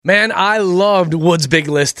Man, I loved Wood's big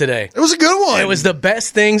list today. It was a good one. It was the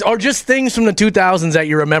best things, or just things from the 2000s that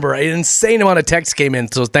you remember. An insane amount of text came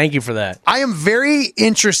in, so thank you for that. I am very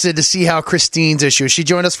interested to see how Christine's issue. She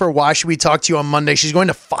joined us for Why Should We Talk to You on Monday. She's going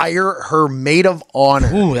to fire her maid of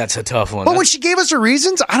honor. Ooh, that's a tough one. But when she gave us her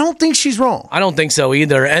reasons, I don't think she's wrong. I don't think so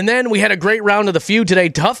either. And then we had a great round of the feud today.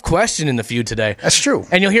 Tough question in the feud today. That's true.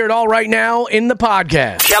 And you'll hear it all right now in the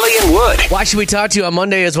podcast. Kelly and Wood. Why Should We Talk to You on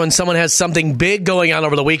Monday is when someone has something big going on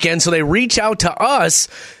over the weekend, so they reach out to us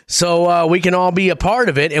so we can all be a part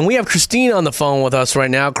of it. And we have Christine on the phone with us right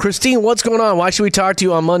now. Christine, what's going on? Why should we talk to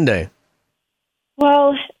you on Monday?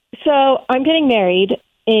 Well, so I'm getting married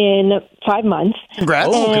in 5 months. Congrats.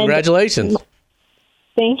 Oh, congratulations.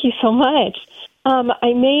 Thank you so much.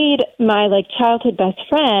 I made my childhood best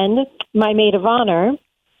friend my maid of honor,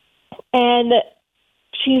 and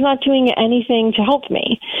she's not doing anything to help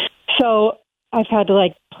me. So I've had to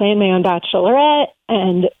plan my own bachelorette,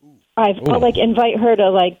 and I've invite her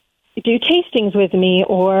to do tastings with me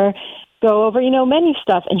or go over menu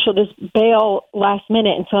stuff, and she'll just bail last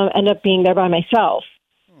minute, and so I end up being there by myself.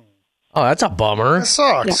 Oh, that's a bummer. That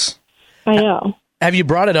sucks. Yeah, I know. Have you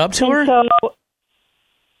brought it up to her? So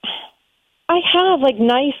I have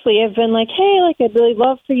nicely. I've been hey, I'd really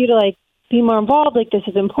love for you to be more involved. This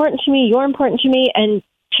is important to me. You're important to me, and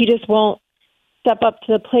she just won't step up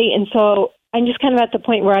to the plate. And so I'm just kind of at the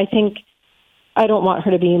point where I think I don't want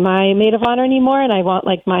her to be my maid of honor anymore, and I want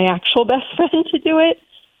my actual best friend to do it.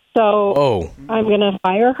 So I'm going to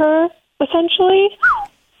fire her, essentially.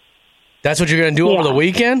 That's what you're going to do over the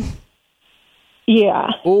weekend? Yeah.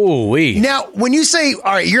 Ooh-wee. Now, when you say,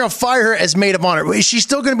 all right, you're going to fire her as maid of honor, is she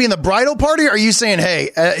still going to be in the bridal party, or are you saying, hey,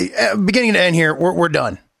 beginning to end here, we're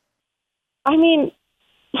done? I mean,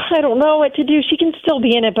 I don't know what to do. She can still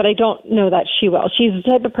be in it, but I don't know that she will. She's the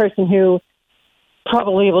type of person who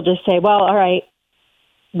probably will just say, well, all right,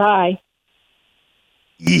 bye.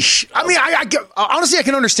 Yeesh. I mean, honestly, I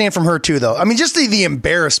can understand from her, too, though. I mean, just the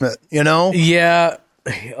embarrassment, Yeah.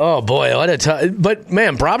 Oh, boy. But,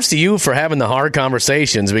 man, props to you for having the hard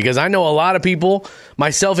conversations, because I know a lot of people,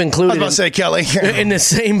 myself included, I was about to say, Kelly, in the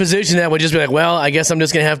same position that would just be well, I guess I'm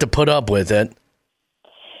just going to have to put up with it.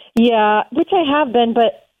 Yeah, which I have been,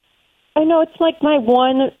 but I know it's my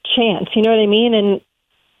one chance, you know what I mean? And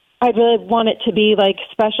I really want it to be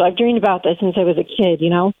special. I've dreamed about this since I was a kid,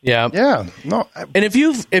 Yeah. Yeah. No. And if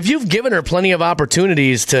you've given her plenty of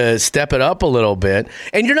opportunities to step it up a little bit,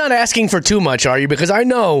 and you're not asking for too much, are you? Because I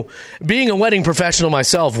know, being a wedding professional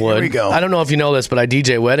myself, Wood. Here we go. I don't know if you know this, but I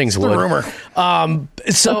DJ weddings, Wood. Rumor.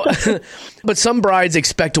 So, but some brides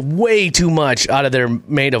expect way too much out of their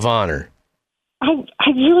maid of honor. I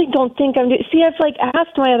really don't think I'm doing. See, I've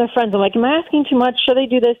asked my other friends. I'm am I asking too much? Should I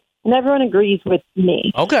do this? And everyone agrees with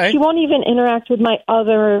me. Okay. She won't even interact with my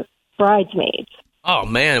other bridesmaids. Oh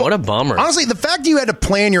man, what a bummer! Honestly, the fact you had to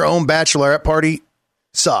plan your own bachelorette party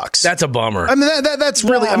sucks. That's a bummer. I mean, that's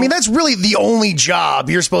really. I mean, that's really the only job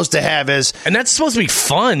you're supposed to have is, and that's supposed to be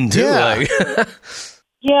fun too. Yeah.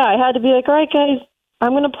 Yeah, I had to be all right, guys,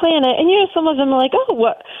 I'm going to plan it. And some of them are oh,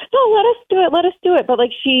 what? No, let us do it. But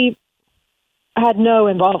she had no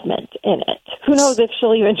involvement in it. Who knows if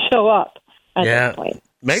she'll even show up at this point.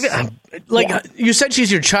 Maybe, you said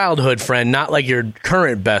she's your childhood friend, not your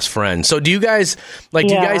current best friend. So do you guys, do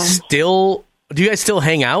you guys still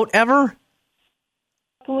hang out ever?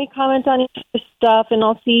 Can we comment on each other's stuff, and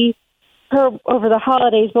I'll see her over the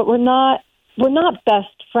holidays, but we're not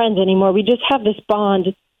best friends anymore. We just have this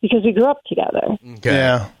bond because we grew up together. Okay.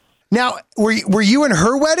 Yeah. Now, were you in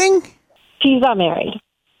her wedding? She's not married.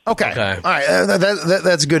 Okay. All right.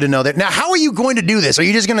 That's good to know that. Now, how are you going to do this? Are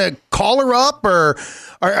you just going to call her up, or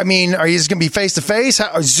are you just going to be face to face,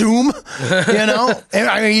 Zoom?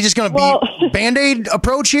 Are you just going to be Band-Aid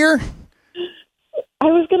approach here? I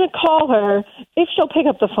was going to call her if she'll pick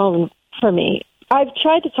up the phone for me. I've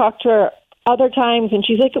tried to talk to her other times, and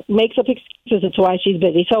she's makes up excuses as to why she's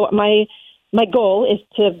busy. So my goal is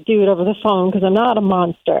to do it over the phone because I'm not a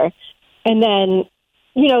monster, and then.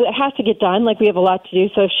 It has to get done. We have a lot to do.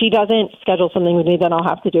 So if she doesn't schedule something with me, then I'll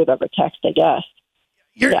have to do it over text, I guess.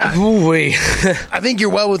 I think you're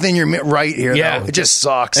well within your right here. Yeah, though. It just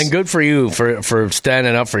sucks. And good for you for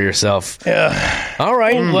standing up for yourself. Yeah. All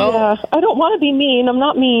right. Well, I don't want to be mean. I'm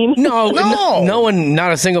not mean. No one,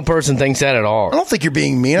 not a single person thinks that at all. I don't think you're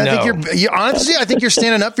being mean. I think you're honestly. I think you're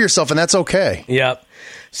standing up for yourself, and that's okay. Yep.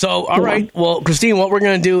 So, all right. Well, Christine, what we're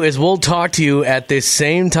going to do is we'll talk to you at this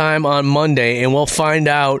same time on Monday, and we'll find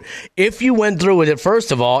out if you went through with it,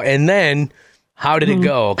 first of all, and then how did it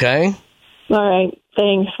go, okay? All right.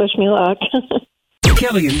 Thanks. Wish me luck.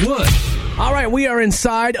 Kelly and Wood. All right, we are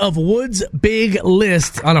inside of Wood's Big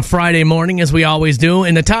List on a Friday morning, as we always do.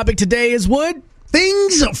 And the topic today is, Wood?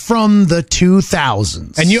 Things from the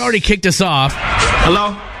 2000s. And you already kicked us off.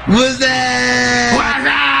 Hello? What's that?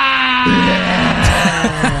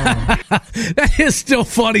 That is still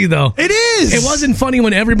funny, though. It is. It wasn't funny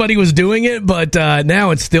when everybody was doing it, but now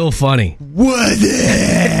it's still funny. What?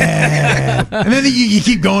 And then you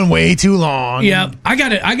keep going way too long. Yeah, I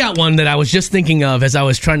got one that I was just thinking of as I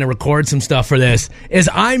was trying to record some stuff for this. Is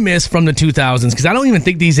I miss from the 2000s, because I don't even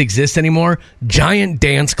think these exist anymore, giant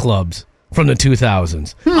dance clubs from the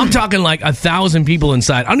 2000s. I'm talking like 1,000 people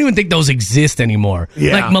inside. I don't even think those exist anymore.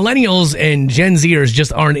 Yeah. Like millennials and Gen Zers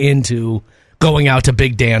just aren't into going out to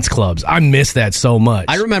big dance clubs. I miss that so much.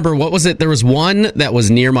 I remember, what was it? There was one that was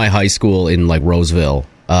near my high school in like Roseville.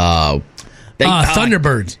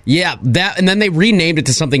 Thunderbirds. Yeah, that, and then they renamed it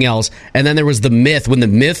to something else. And then there was the Myth. When the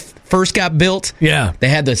Myth first got built, Yeah. they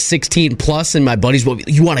had the 16 plus, and my buddies, well,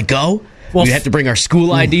 you want to go? Well, we had to bring our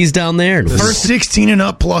school IDs down there. First 16 and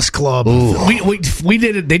up plus club. We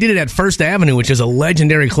did it. They did it at First Avenue, which is a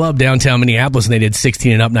legendary club downtown Minneapolis, and they did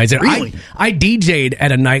 16 and up nights there. Really? I DJ'd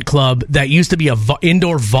at a nightclub that used to be a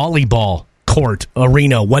indoor volleyball court,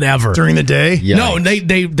 arena, whatever. During the day? Yeah. No,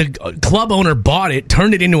 the club owner bought it,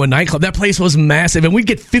 turned it into a nightclub. That place was massive, and we'd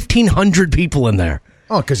get 1,500 people in there.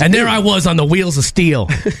 Oh, and there I was on the wheels of steel,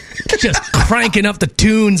 just cranking up the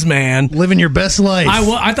tunes, man. Living your best life.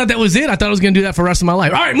 I thought that was it. I thought I was going to do that for the rest of my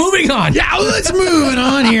life. All right, moving on. Yeah, let's move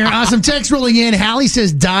on here. Some text rolling in. Hallie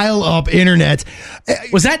says dial-up internet.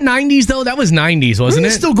 Was that 90s, though? That was 90s, wasn't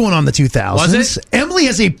It's it? still going on in the 2000s. Was it? Emily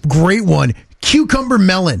has a great one. Cucumber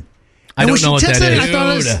melon. I don't know what that is. I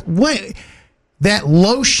thought it was, what, that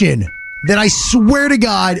lotion that I swear to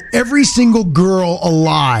God, every single girl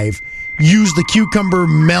alive used the cucumber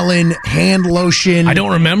melon hand lotion. I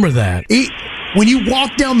don't remember that. When you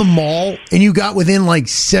walk down the mall and you got within like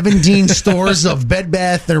 17 stores of Bed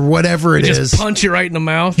Bath or whatever it is, Just punch you right in the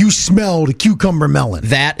mouth. you smelled cucumber melon.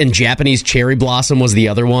 That and Japanese cherry blossom was the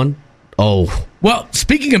other one. Oh. Well,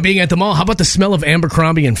 speaking of being at the mall, how about the smell of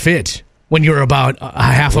Abercrombie and Fitch when you're about a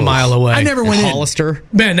half a mile away? I never went in. Hollister.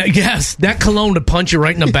 Man, yes, that cologne would punch you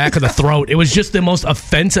right in the back of the throat. It was just the most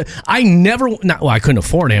offensive. I couldn't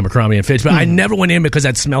afford Abercrombie and Fitch, but I never went in because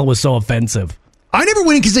that smell was so offensive. I never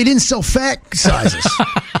went in because they didn't sell fat sizes.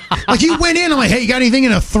 Like, you went in, I'm like, hey, you got anything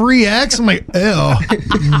in a 3X? I'm like, ew,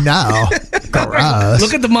 no, gross.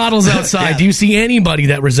 Look at the models outside. Do you see anybody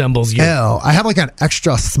that resembles you? Ew, I have like an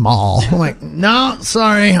extra small. I'm like, no,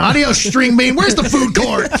 sorry. Adios, string bean. Where's the food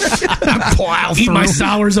court? I plow Eat through. my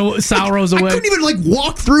sours I away. couldn't even like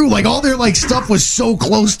walk through. Like, all their like stuff was so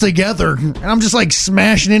close together, and I'm just like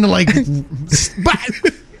smashing into like.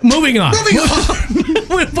 Moving on. Moving on.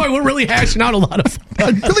 We're really hashing out a lot of. I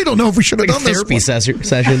really don't know if we should have Like a done this therapy one. session.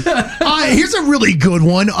 Here's a really good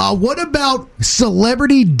one. What about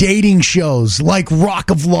celebrity dating shows like Rock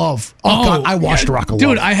of Love? Oh, God, I watched Rock of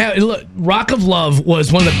Love. Dude, look, Rock of Love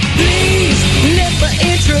was one of the. Please never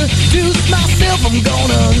introduce myself. I'm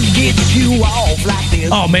gonna get you off like this.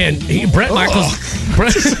 Oh man, Brett Michaels.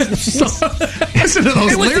 Listen to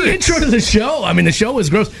those It was the lyrics. intro to the show. I mean, the show was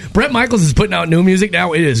gross. Brett Michaels is putting out new music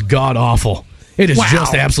now. It is god awful. It is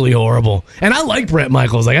just absolutely horrible. And I like Brett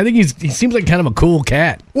Michaels. Like, I think he seems like kind of a cool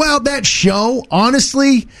cat. Well, that show,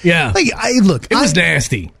 honestly, Yeah. Like, It was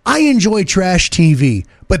nasty. I enjoy trash TV,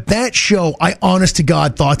 but that show, I honest to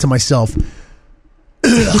God thought to myself,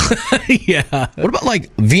 Yeah. What about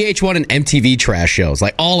like VH1 and MTV trash shows?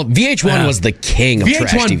 Like VH1 was the king of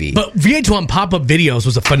trash TV. But VH1 pop-up videos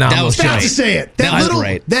was a phenomenal That was show. about to say it. That was little,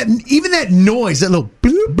 great. even that noise, that little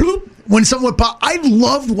bloop, bloop, when someone would pop, I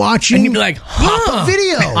loved watching. And you'd be like, pop-up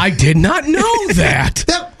video. I did not know that.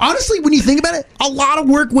 That, honestly, when you think about it, a lot of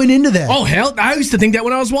work went into that. Oh, hell, I used to think that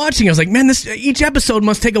when I was watching. I was like, man, each episode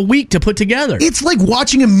must take a week to put together. It's like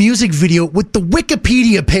watching a music video with the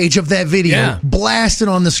Wikipedia page of that video Yeah. blasted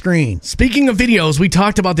on the screen. Speaking of videos, we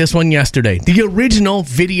talked about this one yesterday. The original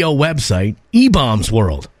video website, eBombs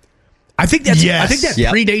World. I think that Yep.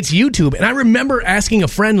 predates YouTube. And I remember asking a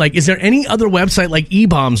friend, like, is there any other website like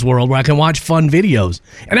eBombs World where I can watch fun videos?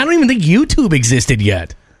 And I don't even think YouTube existed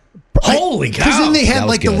yet. Holy cow. Because then they That had was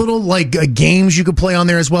like the good. little games you could play on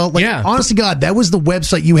there as well. Like, Yeah. honest to God, that was the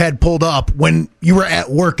website you had pulled up when you were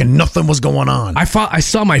at work and nothing was going on. I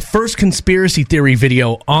saw my first conspiracy theory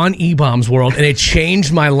video on eBombs World, and it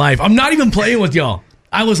changed my life. I'm not even playing with y'all.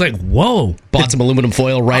 I was like, whoa. Bought some aluminum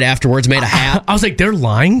foil right afterwards, made a hat. I was like, they're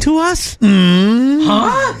lying to us?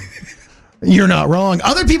 Huh? You're not wrong.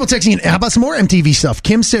 Other people texting in, how about some more MTV stuff?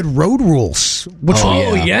 Kim said Road Rules. Which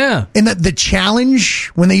yeah. And the Challenge,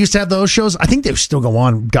 when they used to have those shows, I think they still go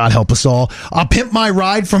on. God help us all. Pimp My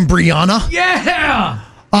Ride from Brianna. Yeah.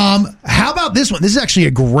 How about this one? This is actually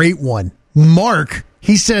a great one. Mark,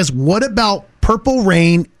 he says, what about Purple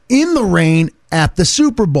Rain in the Rain at the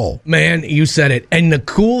Super Bowl? Man, you said it. And the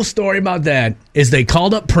cool story about that is they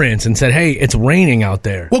called up Prince and said, hey, it's raining out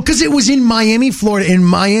there. Well, because it was in Miami, Florida. In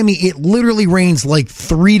Miami, it literally rains like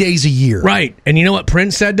 3 days a year. Right. And you know what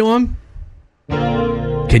Prince said to him?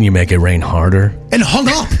 Can you make it rain harder? And hung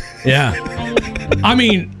up. Yeah. I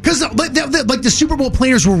mean, because like the Super Bowl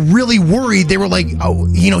players were really worried. They were like, oh,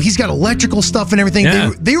 he's got electrical stuff and everything.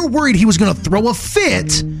 Yeah. They were worried he was going to throw a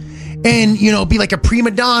fit and, be like a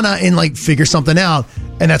prima donna and like figure something out.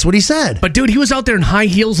 And that's what he said. But dude, he was out there in high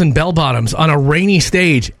heels and bell bottoms on a rainy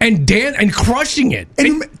stage and crushing it.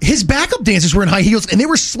 And his backup dancers were in high heels and they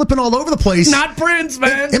were slipping all over the place. Not Prince,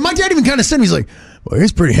 man. And my dad even kind of said, he's like, well,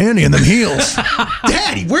 he's pretty handy in them heels.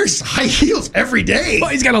 Dad, he wears high heels every day.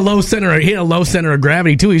 Well, he's got a low center. He had a low center of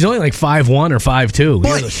gravity too. He's only like 5'1" or 5'2".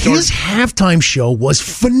 But his halftime show was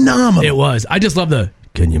phenomenal. It was. I just love the.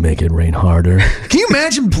 Can you make it rain harder? Can you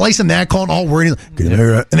imagine placing that call and all worried?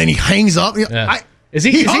 And then he hangs up. Yeah.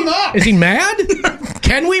 He hung up. Is he mad?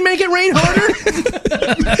 Can we make it rain harder?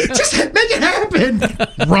 Just make it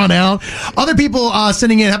happen. Run out. Other people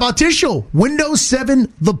sending in. How about Tishel? Windows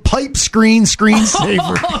 7, the pipe screensaver.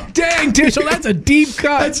 Oh, dang, Tishel, that's a deep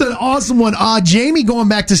cut. That's an awesome one. Jamie going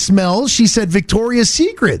back to smells. She said Victoria's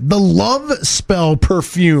Secret, the Love Spell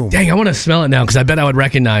perfume. Dang, I want to smell it now because I bet I would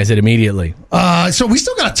recognize it immediately. So we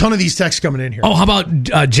still got a ton of these texts coming in here. Oh, how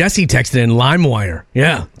about Jesse texted in LimeWire?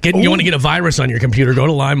 Yeah. You want to get a virus on your computer, go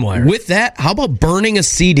to LimeWire. With that, how about burning a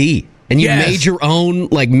CD? And you made your own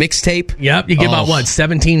mixtape? Yep. You get about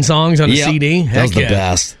 17 songs on a CD? That was the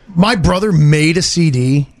best. My brother made a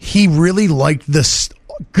CD. He really liked this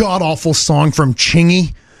god-awful song from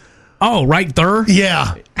Chingy. Oh, Right There?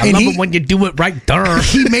 Yeah. I love it when you do it right there.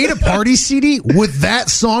 He made a party CD with that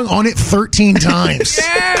song on it 13 times.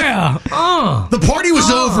 Yeah. The party was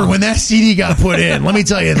over when that CD got put in. Let me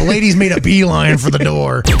tell you, the ladies made a beeline for the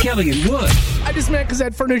door. Kelly and Wood. I just meant because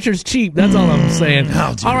that furniture's cheap. That's all I'm saying.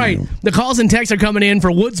 All right. The calls and texts are coming in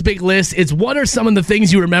for Wood's Big List. It's what are some of the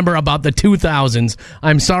things you remember about the 2000s?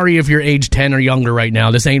 I'm sorry if you're age 10 or younger right now.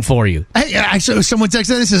 This ain't for you. Hey, actually, someone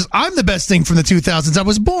texted and says, I'm the best thing from the 2000s. I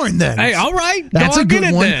was born then. Hey, all right. That's a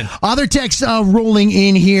good one. Then. Other texts rolling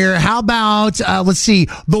in here. How about, let's see,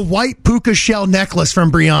 the white puka shell necklace from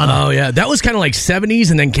Brianna. Oh, yeah. That was kind of like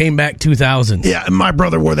 70s and then came back 2000s. Yeah, my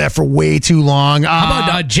brother wore that for way too long. How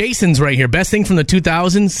about Jason's right here? Best thing from the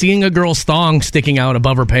 2000s, seeing a girl's thong sticking out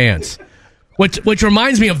above her pants. Which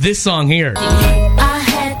reminds me of this song here.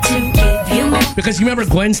 Because you remember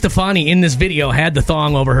Gwen Stefani in this video had the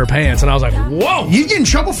thong over her pants, and I was like, whoa. You get in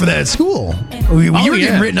trouble for that at school. You were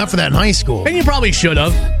getting written up for that in high school. And you probably should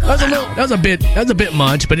have. That was a bit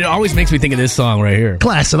much, but it always makes me think of this song right here.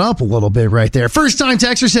 Class it up a little bit right there. First time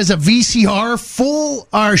texter says a VCR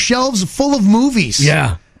our shelves full of movies.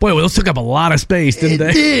 Yeah. Boy, those took up a lot of space, didn't they?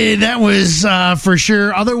 It did. That was for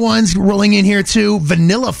sure. Other ones rolling in here too.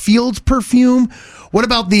 Vanilla Fields perfume. What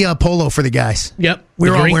about the polo for the guys? Yep. We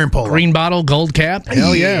were all wearing polo. Green bottle, gold cap.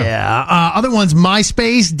 Hell yeah. Yeah. Other ones,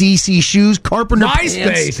 MySpace, DC shoes, Carpenter pants.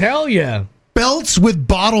 MySpace, hell yeah. Belts with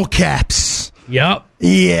bottle caps. Yep.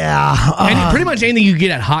 Yeah. And pretty much anything you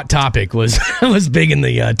get at Hot Topic was big in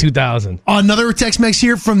the 2000s. Another text mix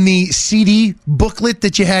here from the CD booklet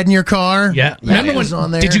that you had in your car. Yeah. Remember when,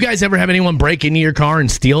 on there. Did you guys ever have anyone break into your car and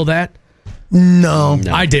steal that? No.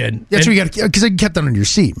 I did. That's what you got, because I kept that under your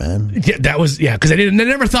seat, man. Yeah, because I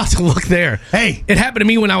never thought to look there. Hey, it happened to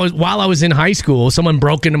me while I was in high school. Someone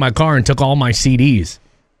broke into my car and took all my CDs.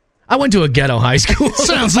 I went to a ghetto high school.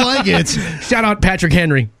 Sounds like it. Shout out Patrick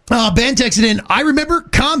Henry. Ben texted in, I remember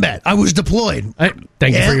combat. I was deployed.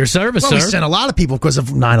 Thank you for your service, sir. We sent a lot of people because of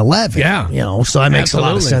 9/11. Yeah. So that makes a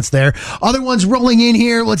lot of sense there. Other ones rolling in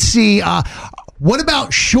here. Let's see. What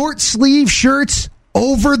about short sleeve shirts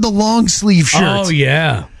over the long sleeve shirts? Oh,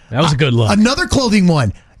 yeah. That was a good look. Another clothing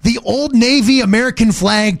one. The Old Navy American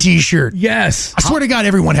flag t-shirt. Yes. I swear to God,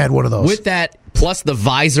 everyone had one of those. With that, plus the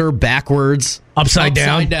visor backwards. Upside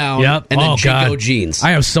down. Yep. And then Janko jeans.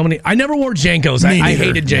 I have so many. I never wore Jankos. I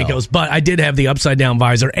hated Jankos, but I did have the upside down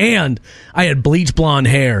visor, and I had bleach blonde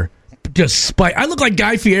hair. I look like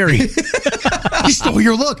Guy Fieri. He stole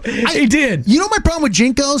your look. He did. You know my problem with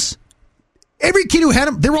Jankos? Every kid who had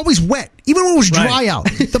them, they were always wet. Even when it was dry out.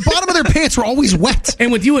 The bottom of their pants were always wet.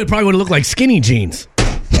 And with you, it probably would have looked like skinny jeans.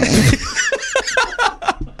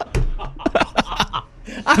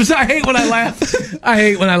 I'm sorry. I hate when I laugh. I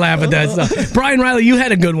hate when I laugh at that stuff. Brian Riley, you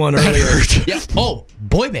had a good one earlier. Yeah. Oh,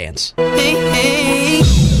 boy bands.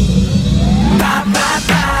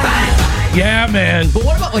 Yeah, man. But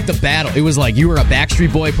what about like the battle? It was like you were a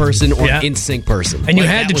Backstreet Boy person or an NSYNC person. And you Like,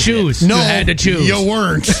 had that to was choose. it. No, you had to choose. You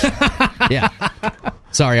weren't. Yeah.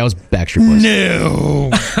 Sorry, I was Backstreet Boys.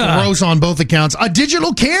 No. Gross on both accounts.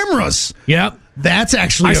 Digital cameras. Yep. That's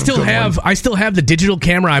actually I a still good have one. I still have the digital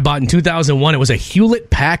camera I bought in 2001. It was a Hewlett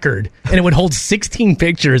Packard, and it would hold 16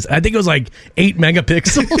 pictures. I think it was like 8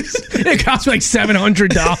 megapixels. It cost me like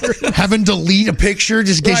 $700. Having to delete a picture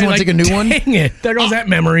just in case you want to take a new one. Dang it! There goes that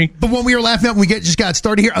memory. But when we were laughing at when we just got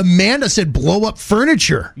started here, Amanda said blow up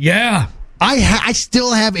furniture. Yeah. I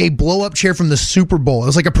still have a blow up chair from the Super Bowl. It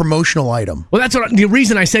was like a promotional item. Well, that's what the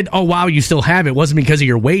reason I said, "Oh wow, you still have it," wasn't because of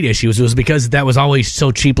your weight issues. It was because that was always so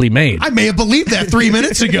cheaply made. I may have believed that 3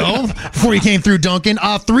 minutes ago before you came through, Duncan.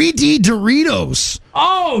 3D Doritos.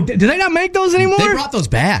 Oh, do they not make those anymore? They brought those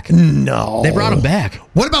back. No. They brought them back.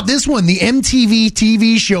 What about this one? The MTV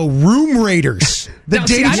TV show Room Raiders. The Now,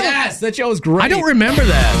 see, dating I don't- Yes, that show was great. I don't remember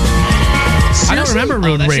that. I don't remember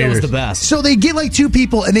Room that show Raiders. was the best. So they get like two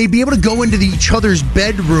people and they'd be able to go into each other's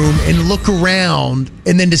bedroom and look around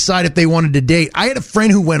and then decide if they wanted to date. I had a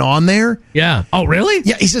friend who went on there. Yeah. Oh, really?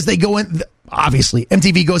 Yeah, he says they go in. Obviously,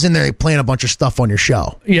 MTV goes in there, they plan a bunch of stuff on your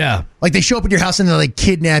show. Yeah. Like they show up at your house and they like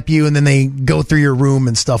kidnap you and then they go through your room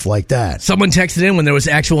and stuff like that. Someone texted in when there was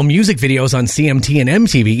actual music videos on CMT and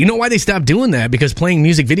MTV. You know why they stopped doing that? Because playing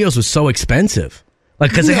music videos was so expensive. Like,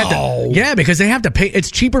 because they have to. Yeah, because they have to pay. It's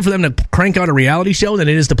cheaper for them to crank out a reality show than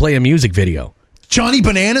it is to play a music video. Johnny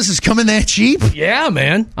Bananas is coming that cheap? Yeah,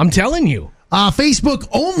 man. I'm telling you. Facebook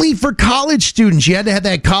only for college students. You had to have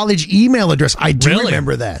that college email address. I do Really?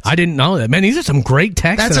 remember that. I didn't know that. Man, these are some great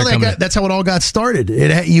texts. That's how it all got started.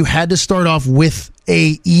 You had to start off with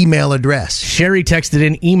a email address. Sherry texted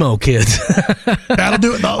in emo kids. That'll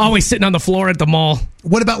do it. Always sitting on the floor at the mall.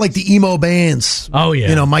 What about like the emo bands? Oh, yeah.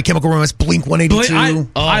 You know, My Chemical Romance, Blink 182.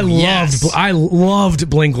 I loved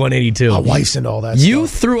Blink 182. My wife's into all that You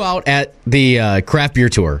stuff. threw out at the craft beer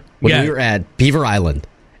tour when Yeah. we were at Beaver Island.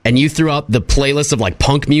 And you threw out the playlist of like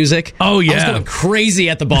punk music. Oh, yeah. I was going crazy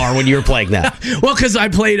at the bar when you were playing that. Well, because I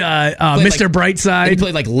played Mr. Brightside. You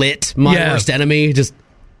played like Lit, My Yeah. Worst Enemy. Just it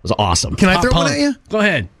was awesome. Can I throw Punk. one at you? Go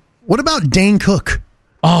ahead. What about Dane Cook?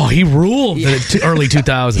 Oh, he ruled the early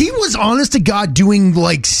 2000s. He was, honest to God, doing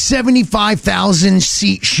like 75,000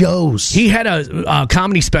 seat shows. He had a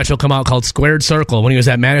comedy special come out called Squared Circle when he was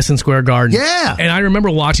at Madison Square Garden. Yeah. And I remember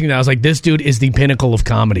watching that. I was like, this dude is the pinnacle of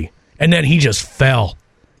comedy. And then he just fell.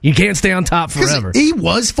 You can't stay on top 'Cause forever. he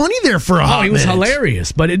was funny there for a hot Oh, he was minute.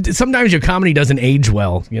 hilarious. But sometimes your comedy doesn't age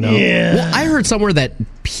well, you know? Yeah. Well, I heard somewhere that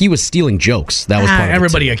he was stealing jokes. That was part of it,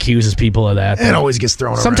 Everybody too. accuses people of that. It always gets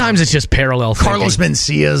thrown around. Sometimes it's just parallel thinking. Carlos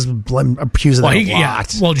Mencia's accused of Well, that a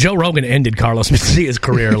lot. well, Joe Rogan ended Carlos Mencia's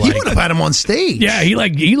career. He Like, would have had him on stage. yeah, he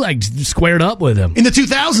squared up with him. In the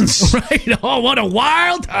 2000s. Right? Oh, what a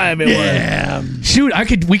wild time it Yeah. was. Shoot,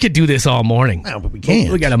 we could do this all morning. No, but we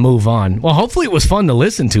can't. We got to move on. Well, hopefully it was fun to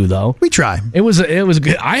listen to, though. We try. It was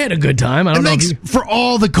good. I had a good time. I don't know. Thanks for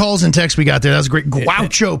all the calls and texts we got there. That was great.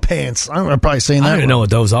 Groucho pants. I'm probably saying that. I don't even know what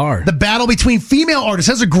those are. The battle between female artists.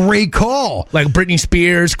 That's a great call. Like Britney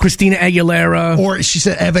Spears, Christina Aguilera. Or she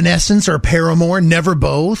said Evanescence or Paramore. Never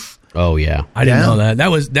both. Oh, yeah. I didn't Yeah. know that.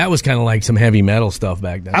 That was kind of like some heavy metal stuff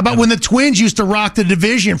back then. How about when the Twins used to rock the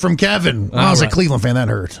Division from Kevin? Well, I was a right. Cleveland fan. That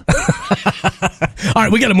hurt. All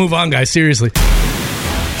right, we got to move on, guys. Seriously.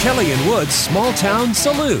 Kelly and Wood's Small Town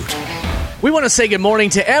Salute. We want to say good morning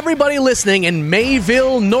to everybody listening in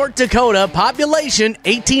Mayville, North Dakota, population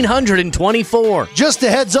 1,824. Just a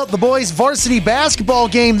heads up, the boys' varsity basketball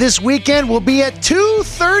game this weekend will be at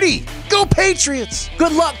 2:30. Go Patriots!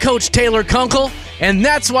 Good luck, Coach Taylor Kunkel. And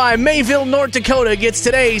that's why Mayville, North Dakota gets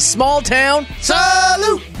today's Small Town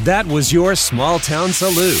Salute! That was your Small Town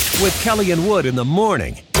Salute with Kelly and Wood in the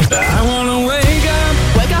morning. I wanna wake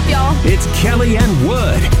up. Wake up, y'all. It's Kelly and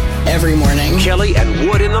Wood. Every morning. Kelly and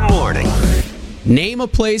Wood in the morning. Name a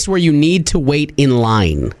place where you need to wait in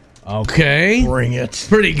line. Okay. Bring it.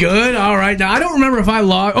 Pretty good. All right. Now, I don't remember if I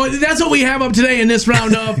lost. Oh, that's what we have up today in this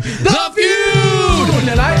round of The Feud.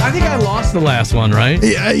 And I think I lost the last one, right?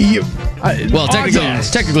 Yeah, Well,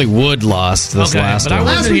 technically Wood lost this last but I one.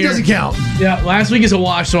 wasn't Last week here. doesn't count. Yeah, last week is a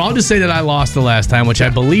wash, so I'll just say that I lost the last time, which I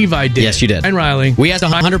believe I did. Yes, you did. And Riley. We asked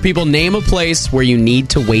 100 people, name a place where you need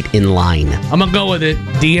to wait in line. I'm going to go with it.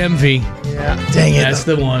 DMV. Dang it. That's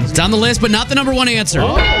the one. It's on the list, but not the number one answer.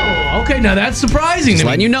 Oh, okay. Now that's surprising Just to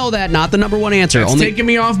letting me. you know that, not the number one answer. It's taking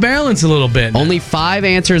me off balance a little bit. Only 5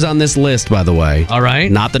 answers on this list, by the way. All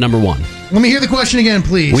right. Not the number one. Let me hear the question again,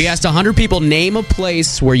 please. We asked 100 people, name a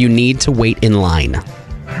place where you need to wait in line. All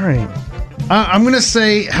right. I'm going to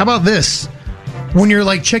say, how about this? When you're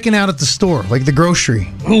like checking out at the store, like the grocery,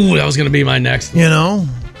 Ooh, that was going to be my next you know?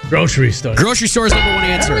 grocery store. Grocery store is number one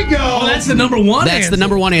answer. There we go. Oh, that's the number one That's answer. the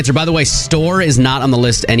number one answer. By the way, store is not on the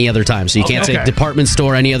list any other time. So you can't say Okay. department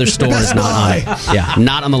store, any other store is not on it. Yeah,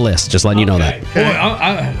 not on the list. Just letting you know that.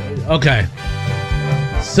 Boy, okay.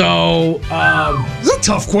 So, This is a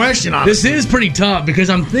tough question, honestly. this is pretty tough because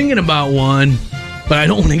I'm thinking about one, but I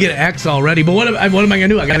don't want to get an X already. But what am I going to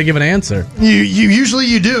do? I got to give an answer. You usually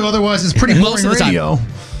you do, otherwise it's pretty Most boring of the time. radio.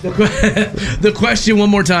 The question one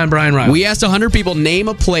more time, Brian Riley. We asked 100 people, name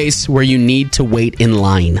a place where you need to wait in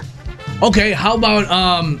line. Okay, how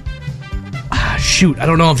about shoot, I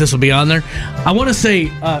don't know if this will be on there. I want to say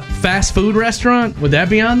fast food restaurant. Would that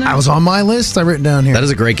be on there? I was on my list. I written down here. That is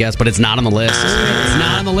a great guess, but it's not on the list. It's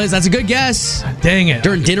not on the list. That's a good guess. Dang it.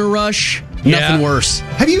 During dinner rush, Yeah. nothing worse.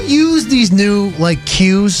 Have you used these new like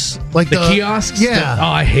queues, like The kiosks? Yeah, Oh,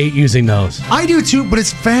 I hate using those. I do too, but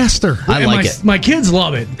it's faster. I And like my, it. My kids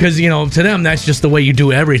love it because, to them, that's just the way you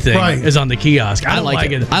do everything Right. is on the kiosk. I I don't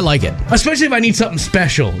like it. I like it. Especially if I need something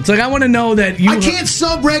special. It's like, I want to know that you... I can't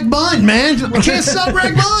sub reg bun, man. I can't sub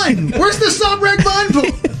reg bun. Where's the sub reg bun?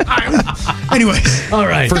 Anyways, All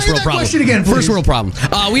right. First Say world that problem. question again, please. First world problem.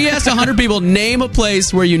 We asked 100 people, name a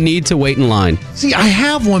place where you need to wait in line. see, I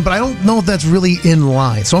have one, but I don't know if that's really in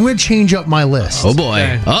line. So I'm going to change up my list. Oh boy.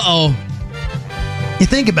 Okay. Uh-oh. You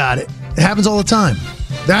think about it. It happens all the time.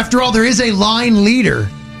 After all, there is a line leader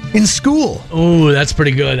in school. Ooh, that's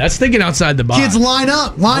pretty good. That's thinking outside the box. Kids line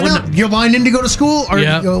up. wouldn't- You're lined in to go to school or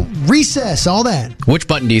Yeah. recess, all that. Which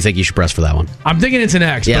button do you think you should press for that one? I'm thinking it's an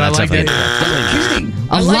X, Yeah, but I that's like definitely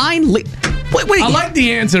that. a line lead. Wait. I like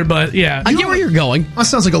the answer, but yeah. I get where you're going. That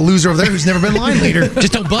sounds like a loser over there who's never been line leader.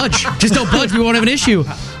 Just don't budge. Just don't budge. We won't have an issue.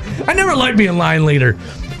 I never liked being line leader.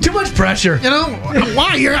 Too much pressure. You know,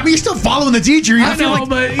 why? You're still following the teacher. I know,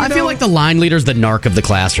 but I feel like the line leader's the narc of the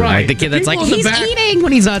classroom. Right. Like the kid The that's like, people in the he's back- eating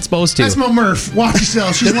when he's not supposed to. That's my Murph. Watch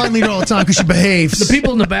yourself. She's line leader all the time because she behaves. The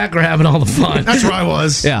people in the back are having all the fun. That's where I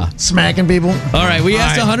was. Yeah. Smacking people. All right, we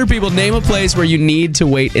asked All right. 100 people, name a place where you need to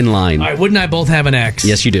wait in line. All right, wouldn't I both have an X?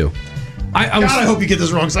 Yes, you do. I God, I hope you get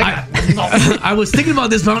this wrong. 'Cause I was thinking about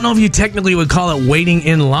this, but I don't know if you technically would call it waiting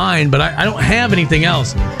in line, but I don't have anything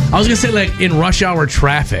else. I was going to say, like, in rush hour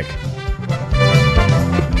traffic.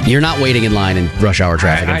 You're not waiting in line in rush hour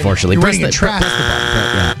traffic, unfortunately. You're Press waiting in the-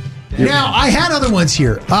 traffic. Now, I had other ones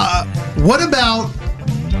here. What about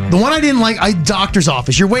the one I didn't like? Doctor's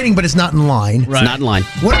office. You're waiting, but it's not in line. It's not in line.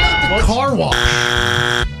 What about the car wash?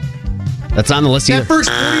 That's not on the list That either. first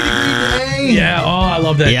 40-degree day. Yeah, oh, I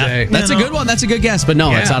love that Yeah, day. that's a good one. That's a good guess, but no,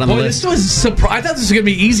 Yeah, it's not on the boy, list. This was I thought this was going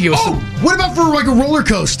to be easy. It was Oh, what about for like a roller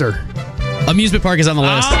coaster? Amusement park is on the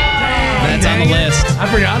list. That's on the dang it. list.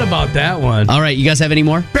 I forgot about that one. All right, you guys have any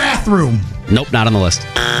more? Bathroom. Nope, not on the list.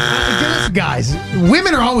 Guys,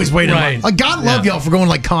 women are always waiting. Right. God love y'all for going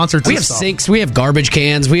like concerts. We and have stuff. sinks, we have garbage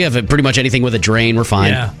cans, we have pretty much anything with a drain. We're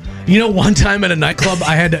fine. Yeah. One time at a nightclub,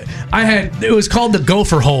 it was called the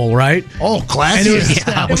Gopher Hole, right? Oh, classy And it was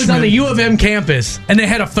establishment. on the U of M campus, and they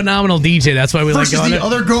had a phenomenal DJ. That's why we like versus going the there.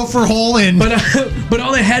 other gopher hole in. But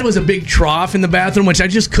all they had was a big trough in the bathroom, which I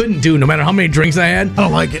just couldn't do, no matter how many drinks I had. I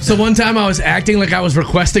don't like it. So one time I was acting like I was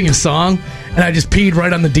requesting a song, and I just peed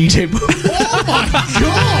right on the DJ booth. Oh my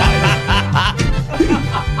god!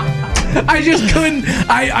 I just couldn't.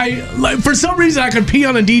 I like, for some reason I could pee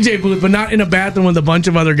on a DJ booth, but not in a bathroom with a bunch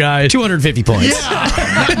of other guys. 250 points. Yeah,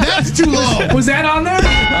 that's too low. Was that on there?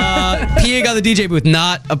 Peeing on the DJ booth,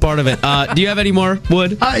 not a part of it. Do you have any more,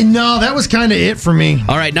 Wood? No, that was kind of it for me.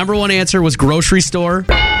 All right, number one answer was grocery store,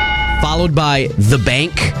 followed by the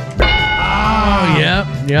bank, Oh yeah.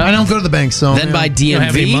 I don't go to the bank, so then by You don't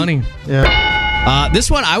have any DMV. money. Yeah.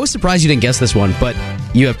 This one, I was surprised you didn't guess this one, but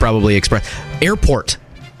you have probably expressed. Airport.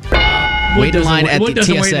 Wait in line at Wood the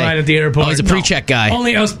doesn't TSA. wait in line at the airport. Oh, he's a pre-check guy.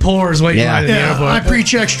 Only us poors wait in Yeah. line at the Yeah, airport. I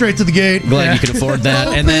pre-check straight to the gate. Glad you could afford that.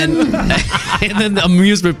 And then, and then the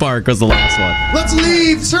amusement park was the last one. Let's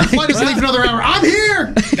leave. Certain flight is leave for another hour. I'm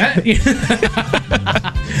here.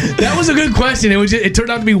 That was a good question. It turned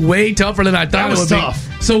out to be way tougher than I thought That was it would tough.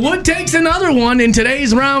 be. So Wood takes another one in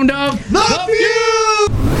today's round of The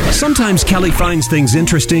Feud. Sometimes Kelly finds things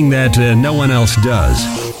interesting that no one else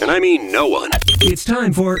does. And I mean no one. It's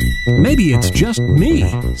time for Maybe It's Just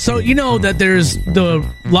Me. So, you know that there's the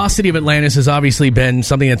lost city of Atlantis has obviously been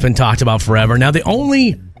something that's been talked about forever. Now, the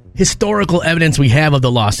only historical evidence we have of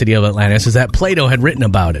the lost city of Atlantis is that Plato had written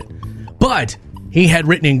about it. But he had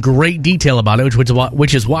written in great detail about it,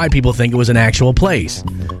 which is why people think it was an actual place.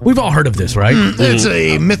 We've all heard of this, right? It's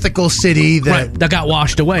a mythical city that got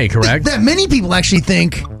washed away, correct? That many people actually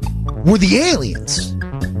think were the aliens.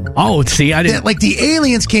 Oh, see, I didn't... That, like, the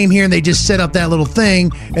aliens came here and they just set up that little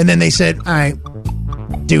thing, and then they said, all right,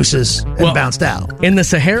 deuces, and bounced out. In the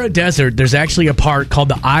Sahara Desert, there's actually a part called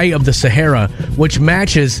the Eye of the Sahara, which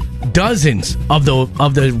matches dozens of the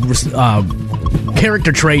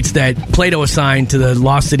character traits that Plato assigned to the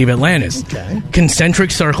lost city of Atlantis. Okay.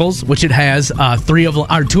 Concentric circles, which it has 2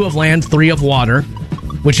 of land, 3 of water.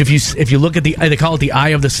 Which, if you look at they call it the Eye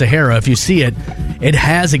of the Sahara. If you see it, it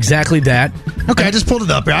has exactly that. Okay, I just pulled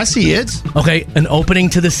it up here. I see it. Okay, an opening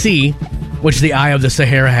to the sea, which the Eye of the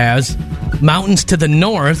Sahara has. Mountains to the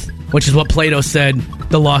north, which is what Plato said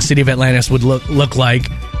the lost city of Atlantis would look like.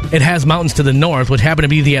 It has mountains to the north, which happen to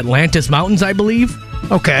be the Atlantis Mountains, I believe.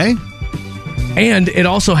 Okay. And it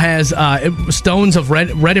also has stones of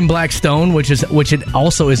red and black stone, which it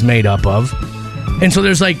also is made up of. And so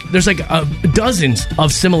there's dozens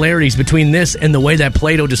of similarities between this and the way that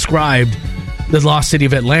Plato described the lost city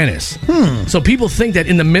of Atlantis. So people think that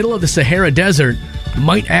in the middle of the Sahara Desert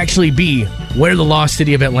might actually be where the lost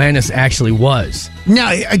city of Atlantis actually was.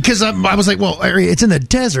 Now, because I was like, well, it's in the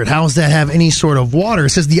desert. How does that have any sort of water?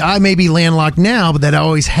 It says the eye may be landlocked now, but that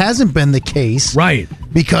always hasn't been the case. Right.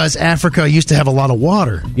 Because Africa used to have a lot of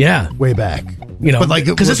water. Yeah. Way back. You know,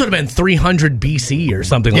 because this would have been 300 BC or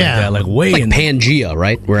something like that. Like Pangea,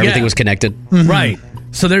 right? Where everything was connected. Mm-hmm. Right.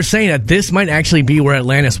 So they're saying that this might actually be where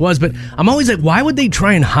Atlantis was, but I'm always like, why would they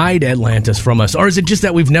try and hide Atlantis from us? Or is it just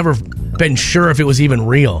that we've never been sure if it was even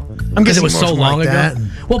real? Because it was so long ago.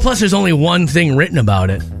 Well, plus there's only one thing written about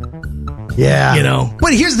it. Yeah. You know?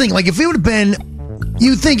 But here's the thing, like if it would have been,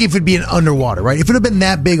 you'd think if it'd be an underwater, right? If it would have been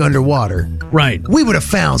that big underwater, right, we would have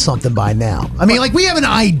found something by now. I mean, like we have an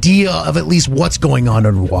idea of at least what's going on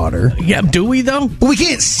underwater. Yeah, do we though? But we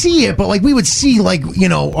can't see it, but like we would see like, you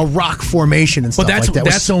know, a rock formation and stuff like that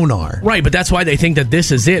with sonar. Right, but that's why they think that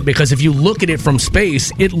this is it, because if you look at it from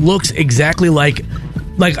space, it looks exactly like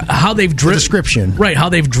how they've description. Right, how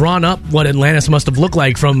they've drawn up what Atlantis must have looked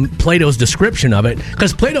like from Plato's description of it,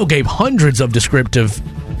 because Plato gave hundreds of descriptive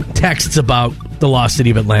texts about the lost city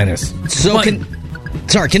of Atlantis. So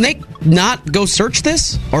can they not go search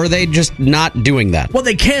this, or are they just not doing that? Well,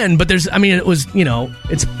 they can, but it's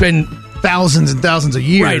been thousands and thousands of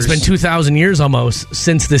years. Right, it's been 2,000 years almost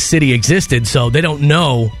since this city existed, so they don't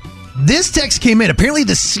know. This text came in. Apparently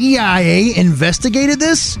the CIA investigated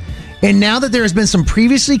this, and now that there has been some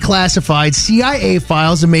previously classified CIA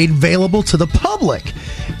files made available to the public.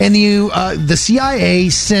 And the CIA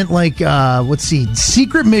sent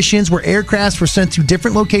secret missions where aircrafts were sent to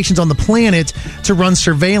different locations on the planet to run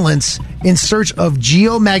surveillance in search of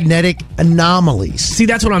geomagnetic anomalies. See,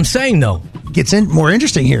 that's what I'm saying, though. Gets more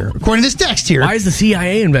interesting here. According to this text here. Why is the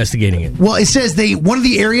CIA investigating it? Well, it says one of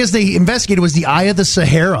the areas they investigated was the Eye of the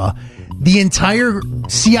Sahara. The entire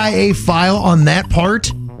CIA file on that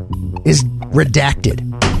part is redacted.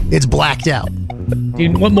 It's blacked out.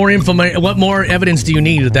 Dude, what more evidence do you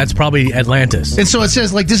need that that's probably Atlantis? And so it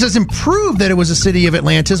says, like, this doesn't prove that it was a city of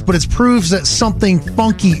Atlantis, but it proves that something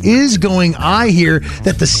funky is going on here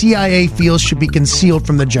that the CIA feels should be concealed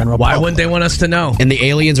from the general public. Why wouldn't they want us to know? And the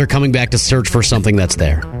aliens are coming back to search for something that's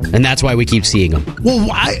there. And that's why we keep seeing them.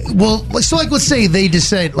 Well, let's say they just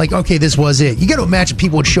said, like, okay, this was it. You got to imagine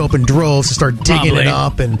people would show up in droves to start digging it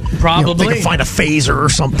up and they could find a phaser or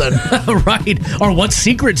something. Right. Or what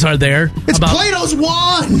secrets are there? It's Plato's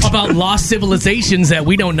wand! About lost civilizations that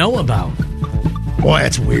we don't know about. Boy,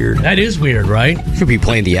 that's weird. That is weird, right? Should be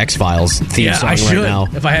playing the X-Files theme song right now.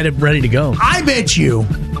 If I had it ready to go. I bet you,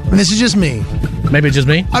 and this is just me. Maybe it's just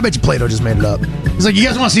me? I bet you Plato just made it up. He's like, you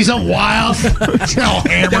guys want to see something wild? All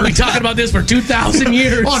hammered. They've been talking about this for 2,000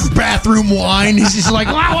 years. On bathroom wine. He's just like,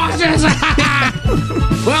 watch this.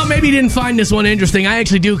 Well, maybe you didn't find this one interesting. I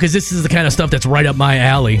actually do, because this is the kind of stuff that's right up my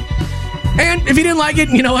alley. And if you didn't like it,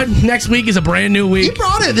 you know what? Next week is a brand new week. You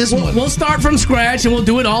brought it this one. We'll start from scratch, and we'll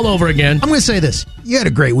do it all over again. I'm going to say this. You had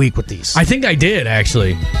a great week with these. I think I did,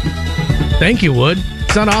 actually. Thank you, Wood.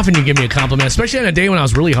 It's not often you give me a compliment, especially on a day when I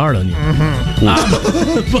was really hard on you.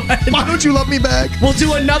 But Why don't you love me back? we'll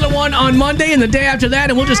do another one on Monday and the day after that,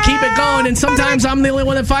 and we'll just keep it going. And sometimes I'm the only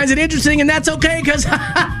one that finds it interesting, and that's okay, because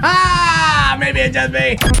maybe it's just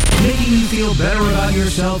me. Making you feel better about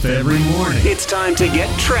yourself every morning. It's time to get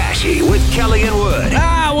trashy with Kelly and Wood.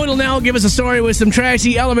 Wood will now give us a story with some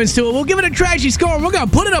trashy elements to it. We'll give it a trashy score, and we're going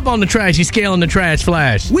to put it up on the trashy scale in the Trash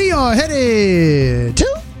Flash. We are headed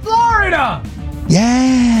to Florida!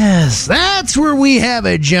 Yes, that's where we have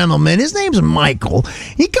a gentleman. His name's Michael.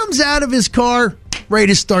 He comes out of his car, ready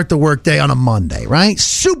to start the workday on a Monday, right?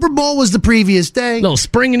 Super Bowl was the previous day. Little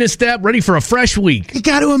spring in his step, ready for a fresh week. You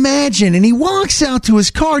got to imagine. And he walks out to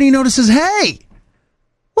his car and he notices, hey,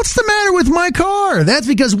 what's the matter with my car? That's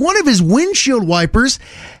because one of his windshield wipers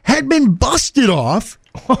had been busted off.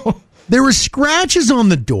 There were scratches on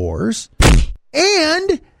the doors,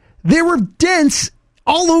 and there were dents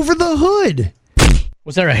all over the hood.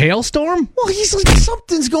 Was there a hailstorm? Well, he's like,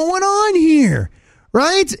 something's going on here,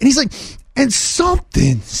 right? And he's like, and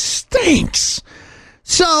something stinks.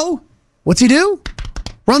 So, what's he do?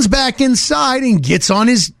 Runs back inside and gets on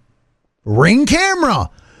his Ring camera.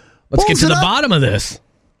 Let's get to the bottom of this.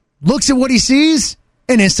 Looks at what he sees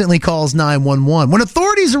and instantly calls 911. When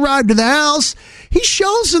authorities arrive to the house, he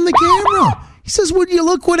shows them the camera. He says, would you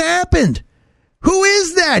look what happened? Who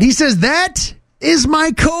is that? He says, that is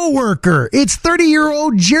my coworker. It's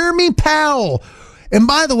 30-year-old Jeremy Powell. And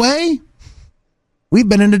by the way, we've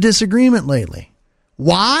been in a disagreement lately.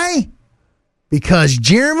 Why? Because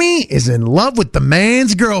Jeremy is in love with the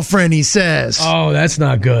man's girlfriend, he says. Oh, that's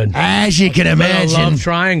not good. As you can imagine. A love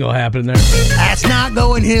triangle happening there. That's not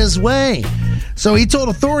going his way. So he told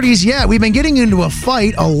authorities, yeah, we've been getting into a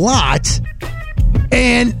fight a lot.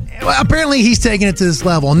 And apparently he's taking it to this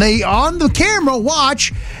level. And they, on the camera,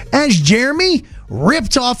 watch as Jeremy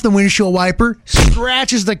ripped off the windshield wiper,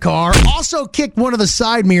 scratches the car, also kicked one of the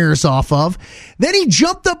side mirrors off of. Then he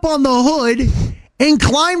jumped up on the hood and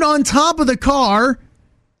climbed on top of the car,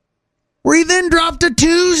 where he then dropped a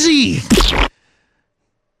toozy.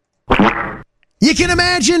 You can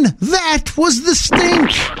imagine that was the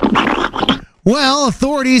stink. Well,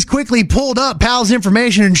 authorities quickly pulled up Powell's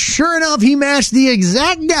information, and sure enough, he matched the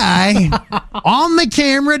exact guy on the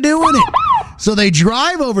camera doing it. So they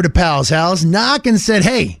drive over to Powell's house, knock, and said,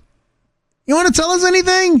 hey, you want to tell us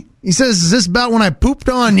anything? He says, is this about when I pooped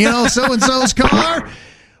on, so-and-so's car?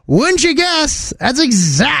 Wouldn't you guess? That's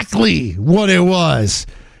exactly what it was.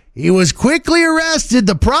 He was quickly arrested.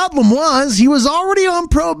 The problem was he was already on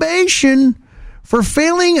probation for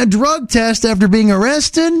failing a drug test after being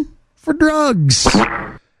arrested for drugs.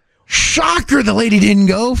 Shocker, the lady didn't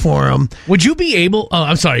go for him. Would you be able... Oh,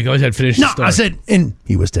 I'm sorry. Go ahead, finish the story. I said, and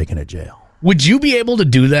he was taken to jail. Would you be able to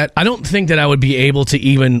do that? I don't think that I would be able to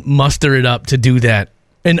even muster it up to do that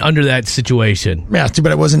and under that situation. Yeah, too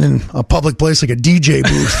bad I wasn't in a public place like a DJ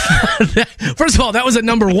booth. First of all, that was at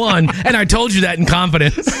number one, and I told you that in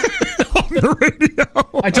confidence. On the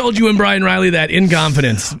radio. I told you and Brian Riley that in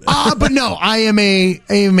confidence. But no, I am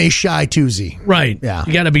a shy toozy. Right. Yeah.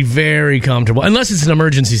 You got to be very comfortable, unless it's an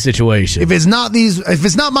emergency situation. If it's not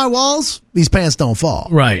my walls, these pants don't fall.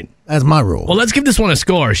 Right. That's my rule. Well, let's give this one a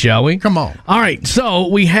score, shall we? Come on. All right. So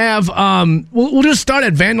we have. We'll just start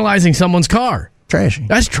at vandalizing someone's car. Trashy.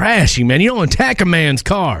 That's trashy, man. You don't attack a man's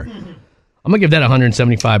car. I'm gonna give that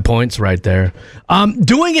 175 points right there.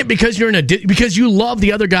 Doing it because because you love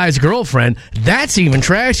the other guy's girlfriend. That's even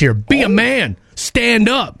trashier. Be a man. Stand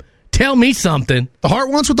up. Tell me something. The heart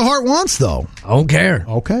wants what the heart wants, though. I don't care.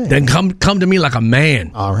 Okay. Then come to me like a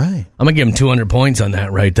man. All right. I'm gonna give him 200 points on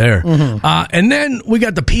that right there. Mm-hmm. And then we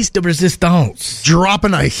got the piece de resistance.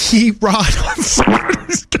 Dropping a heat rod on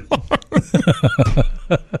somebody's car.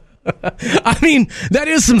 I mean, that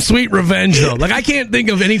is some sweet revenge, though. Like, I can't think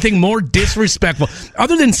of anything more disrespectful.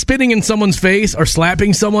 Other than spitting in someone's face or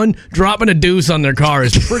slapping someone, dropping a deuce on their car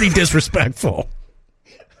is pretty disrespectful.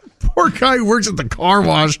 Poor guy who works at the car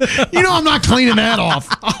wash. I'm not cleaning that off.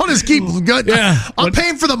 I'll just keep good. Yeah. I'm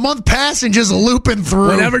paying for the month pass and just looping through.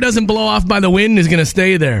 Whatever doesn't blow off by the wind is going to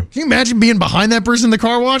stay there. Can you imagine being behind that person in the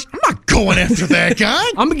car wash? I'm not going after that guy.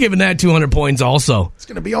 I'm giving that 200 points also. It's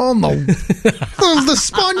going to be all in the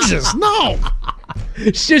sponges. No.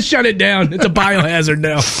 Just shut it down. It's a biohazard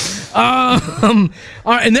now. All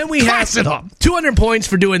right, and then we have 200 points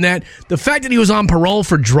for doing that. The fact that he was on parole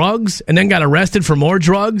for drugs and then got arrested for more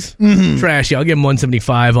drugs, trashy. I'll give him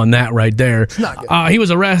 175 on that right there. Not good. He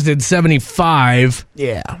was arrested 75.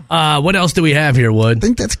 Yeah. What else do we have here, Wood? I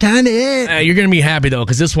think that's kind of it. You're going to be happy though,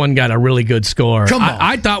 because this one got a really good score. Come on.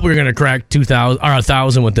 I thought we were going to crack 2,000 or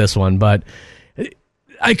 1,000 with this one, but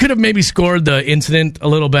I could have maybe scored the incident a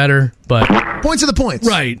little better, but Points are the points.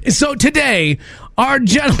 right. So today, our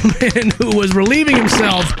gentleman who was relieving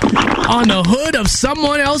himself on the hood of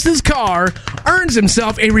someone else's car earns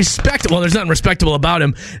himself a respectable, well, there's nothing respectable about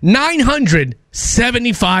him,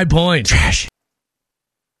 975 points. Trash.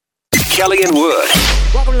 Kelly and Wood.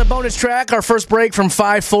 Welcome to the bonus track, our first break from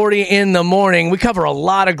 5:40 in the morning. We cover a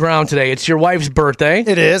lot of ground today. It's your wife's birthday.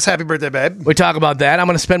 It is. Happy birthday, babe. We talk about that. I'm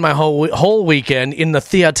going to spend my whole weekend in the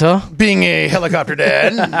theater. Being a helicopter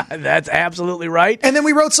dad. That's absolutely right. And then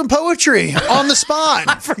we wrote some poetry on the spot.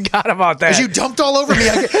 I forgot about that. As you dumped all over me.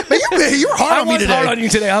 You were hard on me today. I was hard on you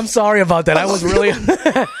today. I'm sorry about that. I was really...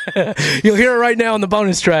 You'll hear it right now on the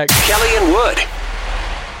bonus track. Kelly and Wood.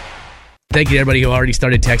 Thank you to everybody who already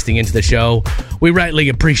started texting into the show. We rightly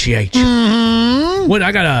appreciate you. Mm-hmm. What,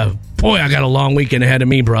 I got a long weekend ahead of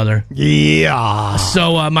me, brother. Yeah.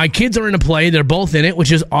 So my kids are in a play. They're both in it,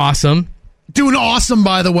 which is awesome. Doing awesome,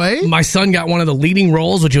 by the way. My son got one of the leading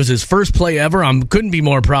roles, which was his first play ever. I couldn't be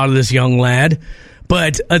more proud of this young lad.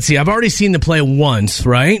 But let's see, I've already seen the play once,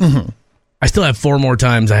 right? Mm-hmm. I still have 4 more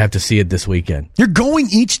times I have to see it this weekend. You're going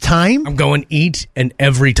each time? I'm going each and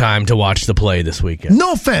every time to watch the play this weekend.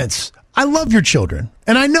 No offense. I love your children,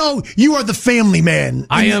 and I know you are the family man.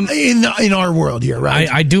 I am in our world here,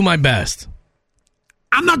 right? I do my best.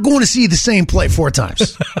 I'm not going to see the same play 4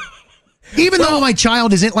 times, even though my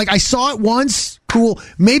child isn't. Like I saw it once, cool.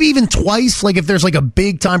 Maybe even twice. Like if there's like a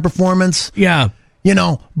big time performance, yeah,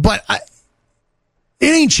 But it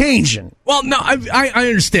ain't changing. Well, no, I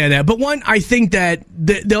understand that. But one, I think that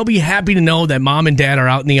they'll be happy to know that mom and dad are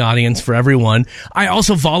out in the audience for everyone. I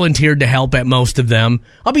also volunteered to help at most of them.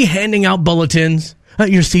 I'll be handing out bulletins.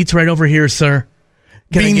 Your seat's right over here, sir.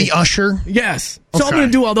 Being the usher? Yes. So I'm going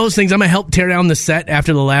to do all those things. I'm going to help tear down the set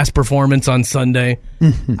after the last performance on Sunday.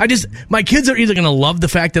 Mm-hmm. My kids are either going to love the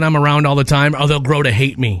fact that I'm around all the time or they'll grow to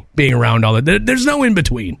hate me being around all the time. There's no in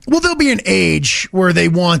between. Well, there'll be an age where they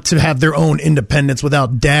want to have their own independence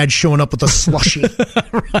without dad showing up with a slushie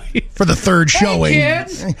right. for the third showing.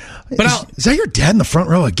 Kids. But is that your dad in the front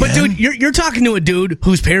row again? But dude, you're talking to a dude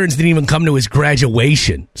whose parents didn't even come to his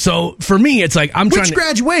graduation. So for me, it's like Which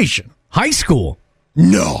graduation? High school.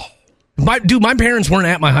 No. My parents weren't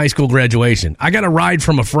at my high school graduation. I got a ride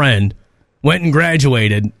from a friend, went and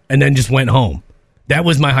graduated, and then just went home. That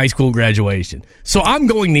was my high school graduation. So I'm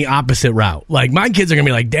going the opposite route. Like, my kids are going to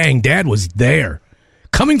be like, dang, dad was there.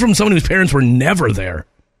 Coming from someone whose parents were never there.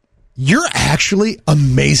 You're actually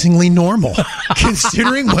amazingly normal,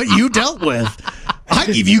 considering what you dealt with. I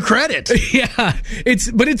give you credit. Yeah,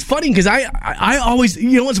 it's funny because I always,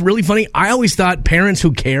 what's really funny? I always thought parents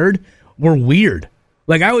who cared were weird.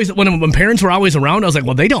 Like, I always, when parents were always around, I was like,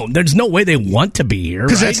 well, there's no way they want to be here.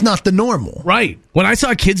 Because that's not the normal. Right. When I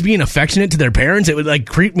saw kids being affectionate to their parents, it would, like,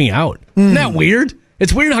 creep me out. Isn't that weird?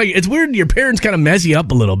 It's weird your parents kind of mess you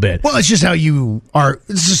up a little bit. Well, it's just how you are.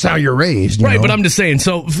 It's just how you're raised. Right, but I'm just saying,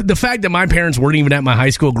 so the fact that my parents weren't even at my high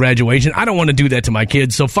school graduation, I don't want to do that to my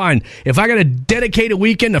kids. So fine, if I got to dedicate a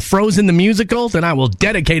weekend to Frozen the Musical, then I will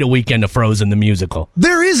dedicate a weekend to Frozen the Musical.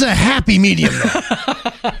 There is a happy medium, though.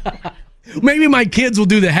 Maybe my kids will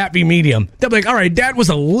do the happy medium. They'll be like, all right, dad was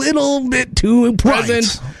a little bit too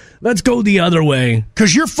present. Right. Let's go the other way.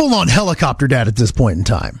 Because you're full on helicopter dad at this point in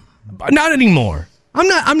time. Not anymore. I'm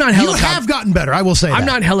not helicopter. You have gotten better, I will say that. I'm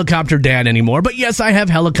not helicopter dad anymore, but yes, I have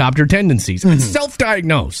helicopter tendencies. Mm-hmm. It's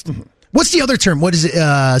self-diagnosed. Mm-hmm. What's the other term? What is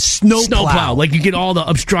it? Snowplow. Like, you get all the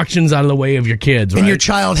obstructions out of the way of your kids, right? And your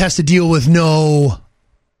child has to deal with no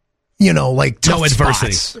tough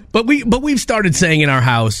adversity. Spots. But we've started saying in our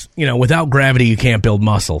house, without gravity you can't build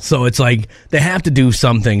muscle. So it's like they have to do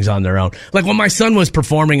some things on their own. Like when my son was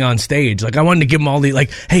performing on stage, like I wanted to give him all the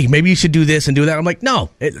hey, maybe you should do this and do that. I'm like, no,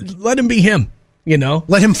 let him be him.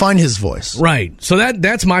 Let him find his voice. Right. So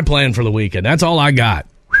that's my plan for the weekend. That's all I got.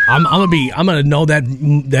 I'm gonna know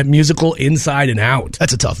that musical inside and out.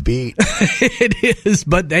 That's a tough beat. It is,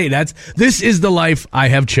 but hey, this is the life I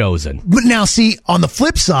have chosen. But now, see, on the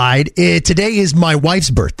flip side, today is my wife's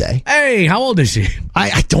birthday. Hey, how old is she?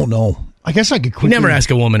 I don't know. I guess I could quickly... You never ask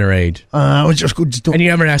a woman her age. And you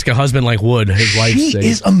never ask a husband like Wood his wife's age. She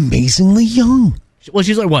is amazingly young. Well,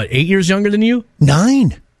 she's like, what, 8 years younger than you?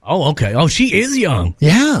 9. Oh, okay. Oh, she is young.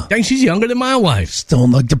 Yeah. Dang, she's younger than my wife. Still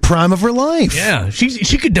in like the prime of her life. Yeah.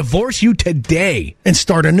 She could divorce you today. And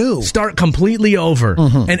start anew. Start completely over.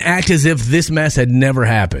 Mm-hmm. And act as if this mess had never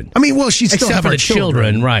happened. I mean, well, she'd still have her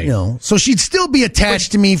children, right. So she'd still be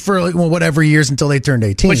attached to me for whatever years until they turned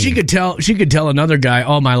 18. But she could tell another guy,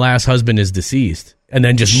 oh, my last husband is deceased. And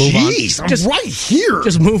then just move on. I'm right here.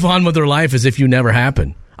 Just move on with her life as if you never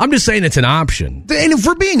happened. I'm just saying it's an option. And if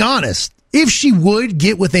we're being honest, if she would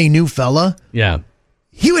get with a new fella, yeah,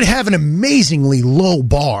 he would have an amazingly low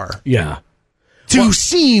bar Yeah. to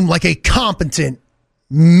seem like a competent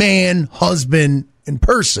man, husband, and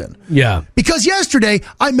person. Yeah. Because yesterday,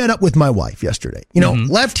 I met up with my wife yesterday.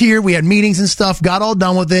 Left here, we had meetings and stuff, got all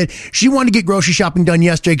done with it. She wanted to get grocery shopping done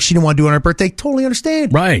yesterday because she didn't want to do it on her birthday. Totally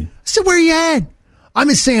understand. Right. I said, where are you at? I'm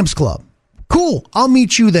at Sam's Club. Cool, I'll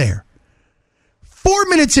meet you there. 4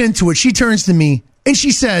 minutes into it, she turns to me and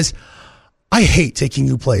she says, I hate taking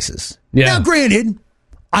you places. Yeah. Now, granted,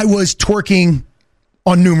 I was twerking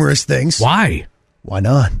on numerous things. Why? Why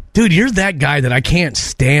not? Dude, you're that guy that I can't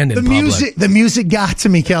stand in public. The music got to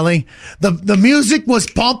me, Kelly. The music was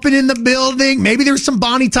pumping in the building. Maybe there was some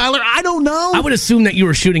Bonnie Tyler. I don't know. I would assume that you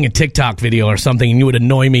were shooting a TikTok video or something and you would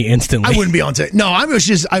annoy me instantly. I wouldn't be on TikTok. No,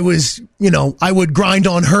 I would grind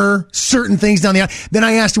on her certain things down the aisle. Then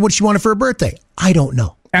I asked her what she wanted for her birthday. I don't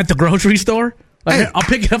know. At the grocery store? Hey, I'll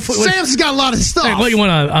pick it up. Sam's has got a lot of stuff. Hey, what, you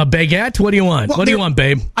want, a baguette? What do you want? Well, what do you want,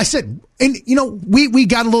 babe? I said, and we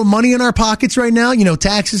got a little money in our pockets right now.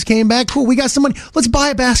 Taxes came back. Cool, we got some money. Let's buy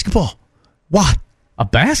a basketball. Why? A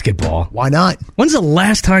basketball? Why not? When's the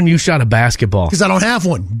last time you shot a basketball? Because I don't have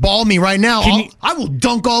one. Ball me right now. I will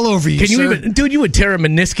dunk all over you, sir. Dude, you would tear a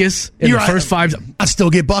meniscus in the first 5. I still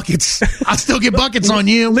get buckets. I still get buckets on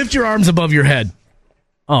you. Lift your arms above your head.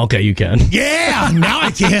 Oh, okay, you can. Yeah, now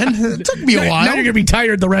I can. It took me a while. Now you're going to be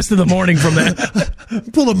tired the rest of the morning from that.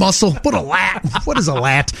 Pull a muscle. Put a lat. What is a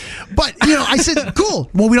lat? But, I said, cool.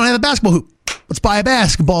 Well, we don't have a basketball hoop. Let's buy a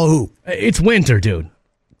basketball hoop. It's winter, dude.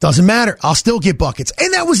 Doesn't matter. I'll still get buckets.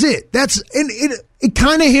 And that was it. It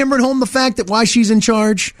kind of hammered home the fact that why she's in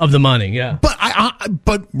charge. Of the money, yeah. But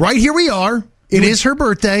but right here we are. It is her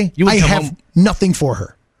birthday. I have nothing for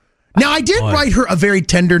her. Now, I did write her a very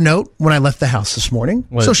tender note when I left the house this morning.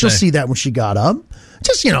 So she'll see that when she got up.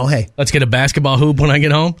 Just, hey. Let's get a basketball hoop when I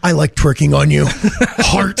get home. I like twerking on you.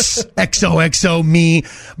 Hearts, XOXO, me.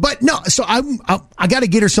 But no, so I got to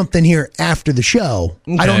get her something here after the show.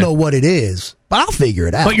 Okay. I don't know what it is, but I'll figure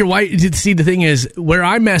it out. But your wife, see, the thing is, where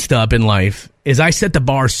I messed up in life is I set the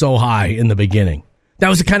bar so high in the beginning. That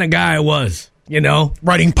was the kind of guy I was.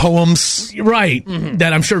 Writing poems. Right. Mm-hmm.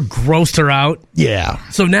 That I'm sure grossed her out. Yeah.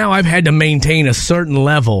 So now I've had to maintain a certain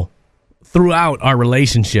level throughout our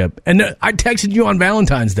relationship. And I texted you on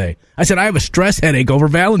Valentine's Day. I said, I have a stress headache over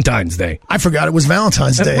Valentine's Day. I forgot it was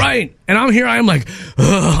Valentine's Day. Right. And I'm like,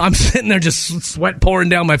 I'm sitting there just sweat pouring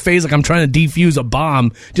down my face like I'm trying to defuse a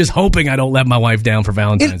bomb, just hoping I don't let my wife down for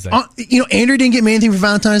Valentine's Day. Andrew didn't get me anything for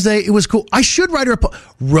Valentine's Day. It was cool. I should write her a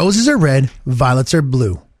roses are red, violets are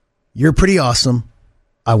blue. You're pretty awesome.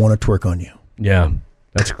 I want to twerk on you. Yeah,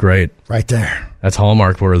 that's great. Right there. That's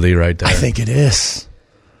Hallmark worthy right there. I think it is.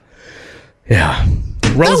 Yeah.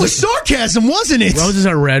 That was sarcasm, wasn't it? Roses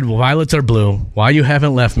are red, violets are blue. Why you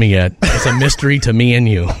haven't left me yet? It's a mystery to me and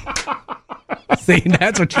you. See,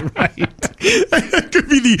 that's what you write. That could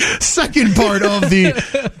be the second part of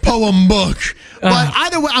the poem book. But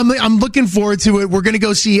either way, I'm looking forward to it. We're going to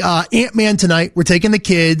go see Ant-Man tonight. We're taking the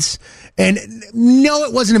kids. And no,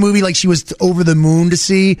 it wasn't a movie like she was over the moon to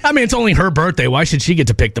see. I mean, it's only her birthday. Why should she get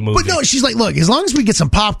to pick the movie? But no, she's like, look, as long as we get some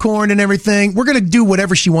popcorn and everything, we're going to do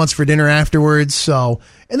whatever she wants for dinner afterwards. So,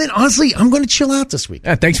 and then honestly, I'm going to chill out this week.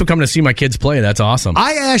 Yeah, thanks for coming to see my kids play. That's awesome.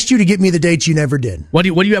 I asked you to get me the dates you never did. What do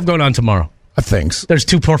you have going on tomorrow? Things. There's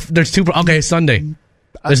two. Okay, Sunday.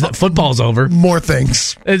 Football's over. More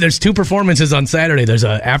things. There's 2 performances on Saturday. There's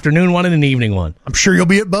an afternoon one and an evening one. I'm sure you'll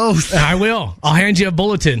be at both. I will. I'll hand you a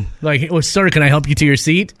bulletin. Like, sir, can I help you to your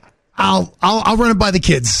seat? I'll run it by the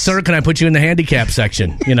kids. Sir, can I put you in the handicap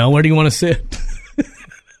section? Where do you want to sit?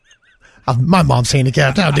 My mom's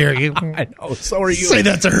handicapped. How dare you? I know. So are you. Say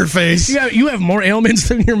that to her face. You have more ailments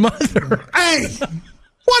than your mother. Hey,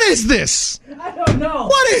 what is this? I don't know.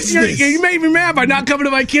 What is this? You made me mad by not coming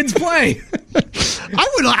to my kids' play. I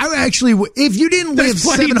would actually, if you didn't live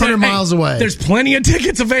 700 miles away. There's plenty of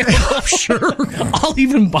tickets available. Sure. I'll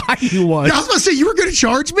even buy you one. I was going to say, you were going to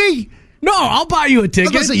charge me? No, I'll buy you a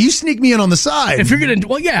ticket. I was going to say, you sneak me in on the side. If you're going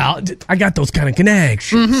to, I got those kind of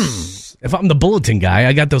connections. Mm-hmm. If I'm the bulletin guy,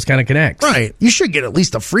 I got those kind of connects. Right. You should get at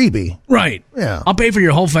least a freebie. Right. Yeah. I'll pay for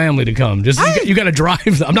your whole family to come. You got to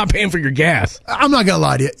drive. I'm not paying for your gas. I'm not going to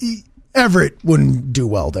lie to you. Everett wouldn't do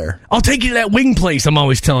well there. I'll take you to that wing place I'm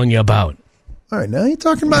always telling you about. All right, now you're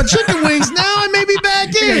talking about chicken wings. Now I may be back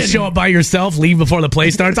in. You're gonna show up by yourself, leave before the play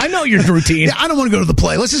starts. I know your routine. Yeah, I don't want to go to the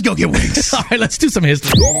play. Let's just go get wings. All right, let's do some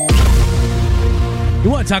history. You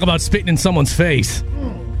want to talk about spitting in someone's face?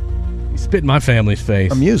 You spit in my family's face.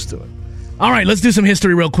 I'm used to it. All right, let's do some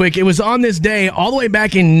history real quick. It was on this day all the way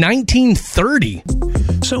back in 1930.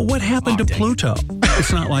 So what happened to Pluto?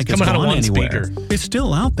 It's not like it's coming out of gone one anywhere. speaker. It's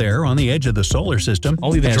still out there on the edge of the solar system.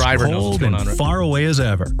 Only the as driver knows cold what's going and on, right? far away as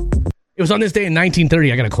ever. It was on this day in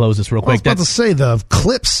 1930. I got to close this real I was quick. about to say the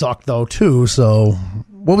clip sucked though too. So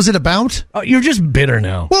what was it about? You're just bitter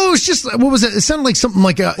now. Well, it was just what was it? It sounded like something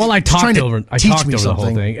like a. Well, I talked over the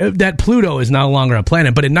whole thing. That Pluto is no longer a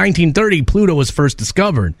planet, but in 1930, Pluto was first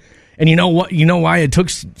discovered. And you know what? You know why it took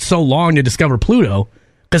so long to discover Pluto?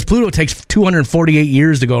 Because Pluto takes 248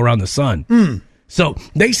 years to go around the sun. So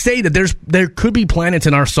they say that there could be planets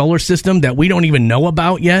in our solar system that we don't even know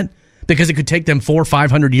about yet, because it could take them 400 or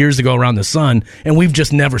 500 years to go around the sun, and we've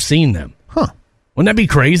just never seen them. Huh? Wouldn't that be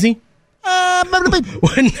crazy?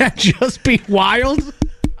 Wouldn't that just be wild?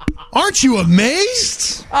 Aren't you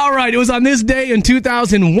amazed? All right, it was on this day in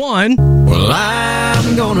 2001. Well,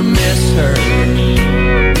 I'm gonna miss her.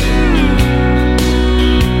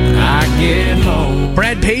 I get home.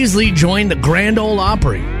 Brad Paisley joined the Grand Ole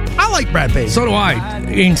Opry. I like Brad Paisley. So do I.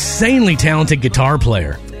 Insanely talented guitar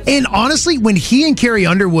player. And honestly, when he and Carrie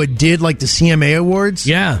Underwood did like the CMA Awards,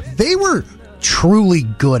 Yeah. they were truly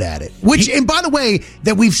good at it. Which, and by the way,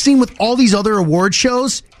 that we've seen with all these other award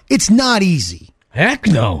shows, it's not easy. Heck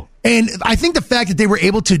no. And I think the fact that they were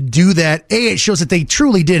able to do that, A, it shows that they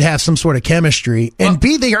truly did have some sort of chemistry, and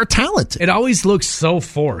B, they are talented. It always looks so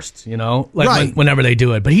forced, you know, like Right. whenever they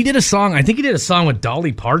do it. But he did a song, I think he did a song with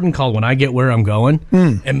Dolly Parton called When I Get Where I'm Going.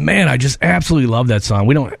 And man, I just absolutely love that song.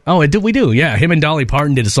 We do. Yeah, him and Dolly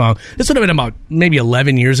Parton did a song. This would have been about maybe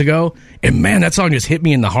 11 years ago. And man, that song just hit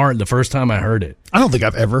me in the heart the first time I heard it. I don't think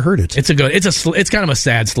I've ever heard it. It's kind of a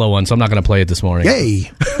sad, slow one, so I'm not going to play it this morning.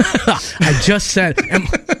 Yay. I just said,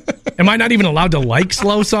 am I not even allowed to like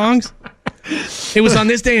slow songs? It was on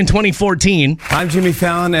this day in 2014. I'm Jimmy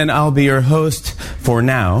Fallon, and I'll be your host for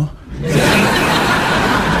now.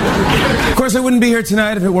 Of course, I wouldn't be here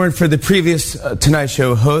tonight if it weren't for the previous Tonight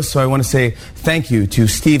Show hosts, so I want to say thank you to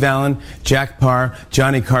Steve Allen, Jack Parr,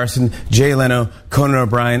 Johnny Carson, Jay Leno, Conan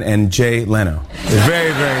O'Brien, and Jay Leno. They're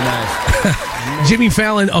very, very nice. Jimmy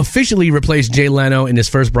Fallon officially replaced Jay Leno in his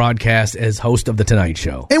first broadcast as host of The Tonight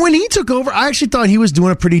Show. And when he took over, I actually thought he was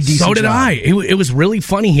doing a pretty decent job. So did I. It was really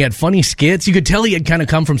funny. He had funny skits. You could tell he had kind of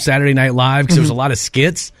come from Saturday Night Live because there was a lot of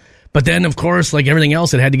skits. But then, of course, like everything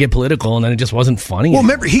else, it had to get political, and then it just wasn't funny. Well,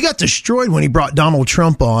 remember, he got destroyed when he brought Donald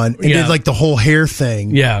Trump on and did like the whole hair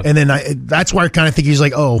thing. Yeah. And then that's why I kind of think he's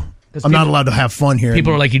like, oh, I'm not allowed to have fun here.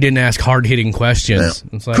 People are like, you didn't ask hard-hitting questions.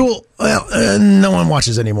 Yeah. It's like, cool. Well, no one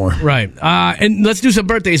watches anymore. Right. And let's do some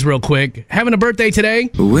birthdays real quick. Having a birthday today?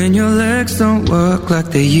 When your legs don't work like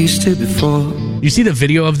they used to before, You see the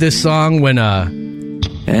video of this song when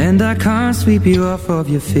and I can't sweep you off of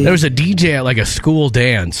your feet. there was a DJ at like a school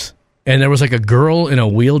dance, and there was like a girl in a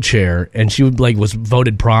wheelchair, and she was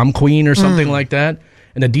voted prom queen or something like that.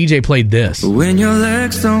 And the DJ played this. When your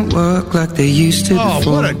legs don't work like they used to Oh,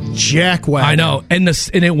 before. what a jackwagon. I know, and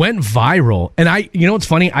it went viral. And you know what's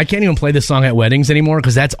funny? I can't even play this song at weddings anymore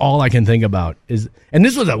because that's all I can think about. And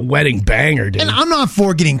this was a wedding banger, dude. And I'm not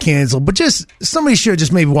for getting canceled, but just somebody should have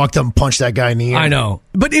just maybe walked up and punched that guy in the ear. I know,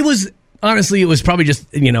 but it was probably just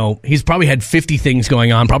he's probably had 50 things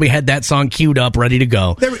going on. Probably had that song queued up, ready to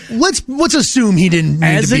go. Let's assume he didn't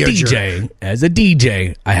need to be a jerk. As a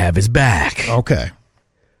DJ, I have his back. Okay.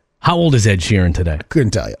 How old is Ed Sheeran today?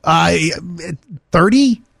 Couldn't tell you.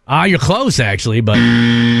 30? You're close, actually, but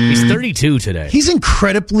he's 32 today. He's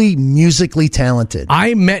incredibly musically talented.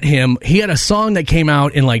 I met him. He had a song that came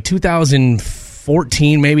out in like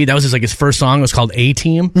 2014, maybe. That was his first song. It was called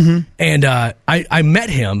A-Team. Mm-hmm. And I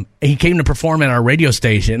met him, and he came to perform at our radio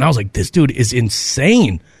station. And I was like, this dude is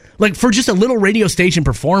insane. Like, for just a little radio station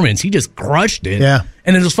performance, he just crushed it. Yeah.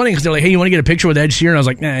 And it was funny because they're like, hey, you want to get a picture with Ed Sheeran? I was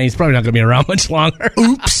like, nah, he's probably not going to be around much longer.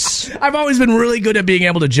 Oops. I've always been really good at being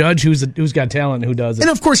able to judge who's got talent and who doesn't. And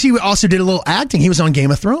of course, he also did a little acting. He was on Game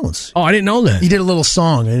of Thrones. Oh, I didn't know that. He did a little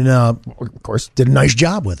song and, of course, did a nice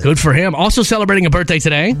job with it. Good for him. Also celebrating a birthday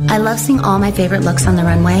today. I love seeing all my favorite looks on the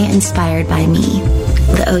runway inspired by me,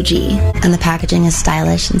 the OG. And the packaging is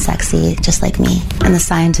stylish and sexy, just like me. And the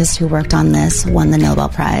scientist who worked on this won the Nobel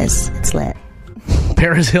Prize. It's lit.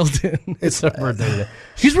 Paris Hilton. It's her birthday today.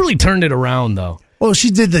 She's really turned it around, though. Well, she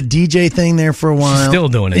did the DJ thing there for a while. She's still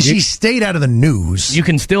doing it. And she stayed out of the news. You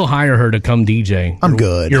can still hire her to come DJ. I'm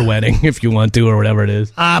good. Your wedding, if you want to, or whatever it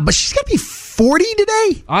is. But she's got to be 40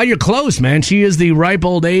 today? You're close, man. She is the ripe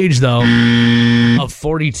old age, though, of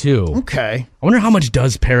 42. Okay. I wonder how much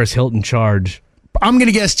does Paris Hilton charge? I'm going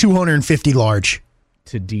to guess $250 large.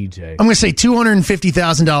 To DJ. I'm going to say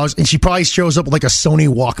 $250,000, and she probably shows up with like a Sony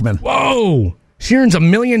Walkman. Whoa! She earns $1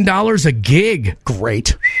 million a gig.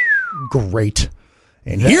 Great.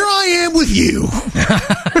 And here I am with you.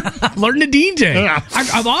 Learn to DJ. Yeah.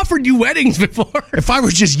 I've offered you weddings before. If I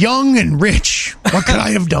was just young and rich, what could I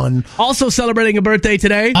have done? Also celebrating a birthday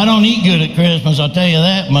today. I don't eat good at Christmas, I'll tell you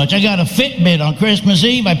that much. I got a Fitbit on Christmas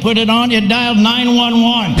Eve. I put it on, it dialed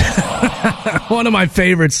 911. One of my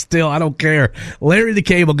favorites still. I don't care. Larry the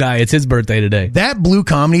Cable Guy. It's his birthday today. That Blue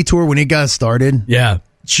Comedy Tour, when it got started, Yeah.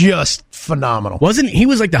 just phenomenal. He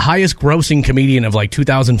was like the highest grossing comedian of like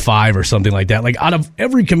 2005 or something like that. Like out of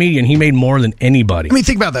every comedian, he made more than anybody. I mean,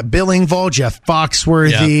 think about that. Bill Engvall, Jeff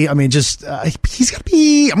Foxworthy. Yeah. I mean, just, he's got to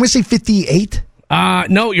be, I'm going to say 58.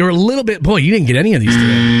 No, you're a little bit. Boy, you didn't get any of these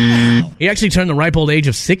today. He actually turned the ripe old age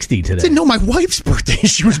of 60 today. Didn't know my wife's birthday.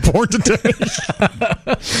 She was born today.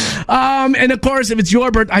 And of course, if it's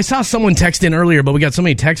your birthday, I saw someone text in earlier, but we got so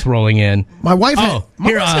many texts rolling in. My wife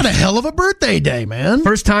wife's had a hell of a birthday day, man.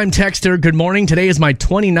 First time texter, good morning. Today is my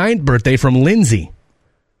 29th birthday from Lindsay.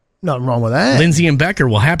 Nothing wrong with that. Lindsay and Becker.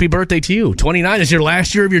 Well, happy birthday to you. 29 is your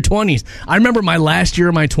last year of your 20s. I remember my last year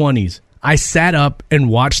of my 20s. I sat up and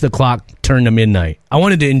watched the clock turn to midnight. I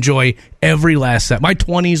wanted to enjoy every last set. My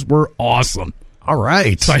 20s were awesome. All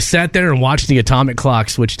right. So I sat there and watched the atomic clock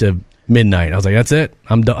switch to midnight. I was like, that's it.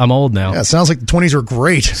 I'm old now. Yeah, it sounds like the 20s were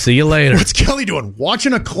great. See you later. What's Kelly doing?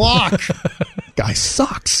 Watching a clock. Guy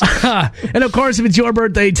sucks. And of course, if it's your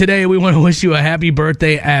birthday today, we want to wish you a happy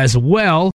birthday as well.